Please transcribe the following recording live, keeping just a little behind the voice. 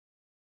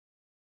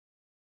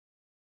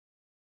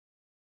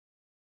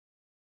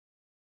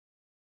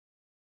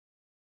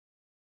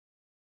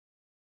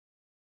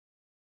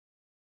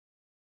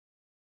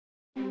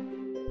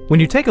When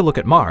you take a look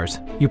at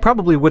Mars, you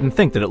probably wouldn't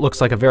think that it looks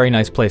like a very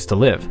nice place to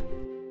live.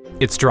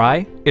 It's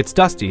dry, it's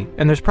dusty,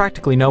 and there's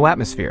practically no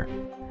atmosphere.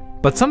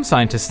 But some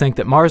scientists think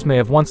that Mars may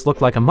have once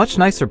looked like a much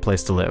nicer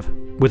place to live,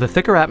 with a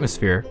thicker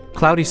atmosphere,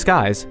 cloudy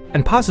skies,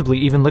 and possibly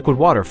even liquid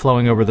water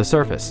flowing over the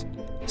surface.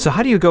 So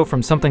how do you go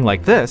from something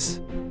like this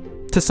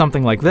to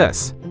something like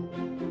this?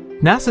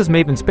 NASA's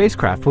MAVEN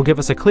spacecraft will give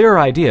us a clearer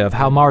idea of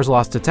how Mars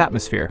lost its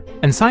atmosphere,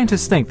 and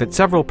scientists think that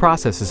several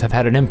processes have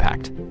had an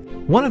impact.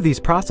 One of these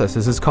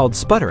processes is called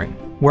sputtering,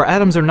 where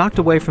atoms are knocked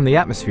away from the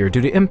atmosphere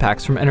due to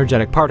impacts from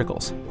energetic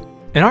particles.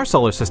 In our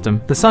solar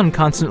system, the sun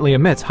constantly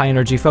emits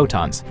high-energy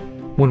photons.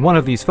 When one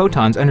of these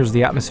photons enters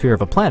the atmosphere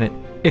of a planet,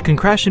 it can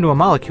crash into a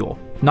molecule,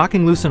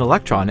 knocking loose an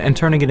electron and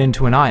turning it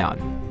into an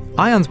ion.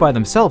 Ions by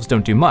themselves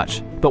don't do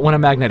much, but when a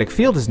magnetic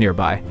field is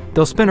nearby,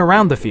 they'll spin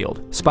around the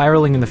field,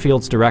 spiraling in the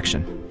field's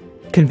direction.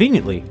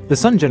 Conveniently, the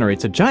sun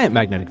generates a giant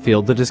magnetic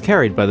field that is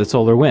carried by the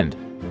solar wind.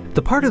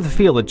 The part of the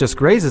field that just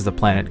grazes the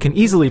planet can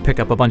easily pick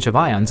up a bunch of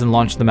ions and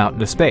launch them out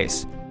into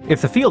space.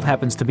 If the field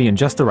happens to be in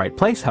just the right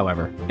place,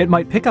 however, it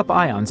might pick up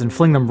ions and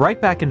fling them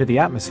right back into the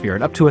atmosphere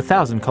at up to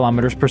 1,000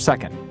 kilometers per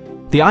second.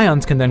 The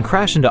ions can then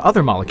crash into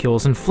other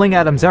molecules and fling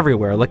atoms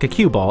everywhere like a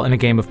cue ball in a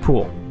game of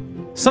pool.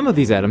 Some of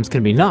these atoms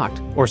can be knocked,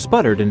 or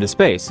sputtered, into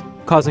space,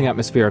 causing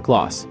atmospheric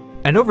loss.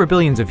 And over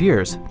billions of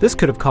years, this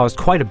could have caused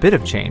quite a bit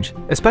of change,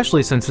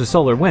 especially since the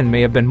solar wind may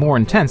have been more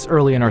intense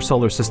early in our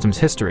solar system's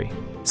history.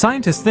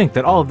 Scientists think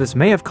that all of this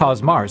may have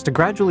caused Mars to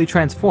gradually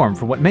transform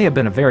from what may have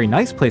been a very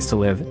nice place to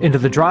live into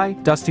the dry,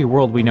 dusty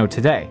world we know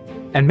today.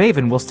 And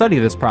MAVEN will study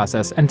this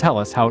process and tell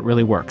us how it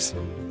really works.